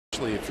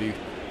Actually,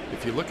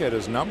 if you look at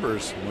his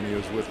numbers when he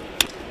was with.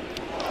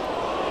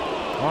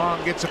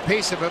 Long gets a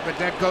piece of it, but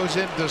that goes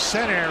into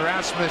center.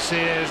 Rasmus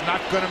is not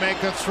going to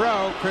make a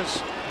throw.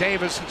 Chris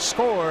Davis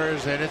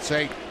scores, and it's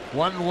a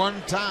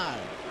 1-1 tie.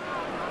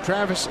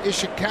 Travis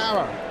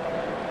Ishikawa,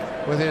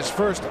 with his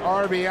first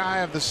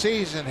RBI of the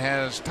season,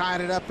 has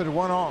tied it up at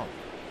 1-1.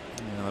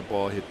 And the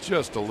ball hit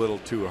just a little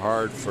too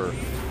hard for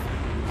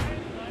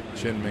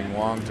Chien-Ming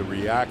Wang to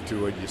react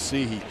to it. You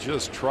see, he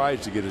just tries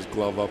to get his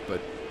glove up,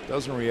 but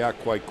doesn't react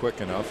quite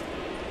quick enough.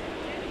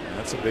 And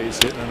that's a base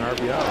hit and an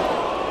RBI.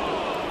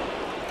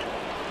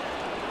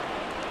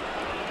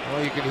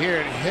 Well, you can hear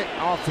it hit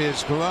off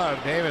his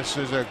glove. Davis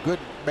is a good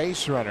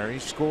base runner. He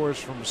scores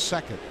from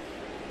second.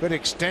 Good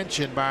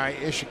extension by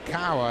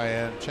Ishikawa,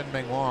 and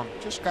Chien-Ming Wang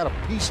just got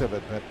a piece of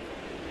it, but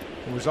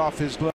it was off his glove.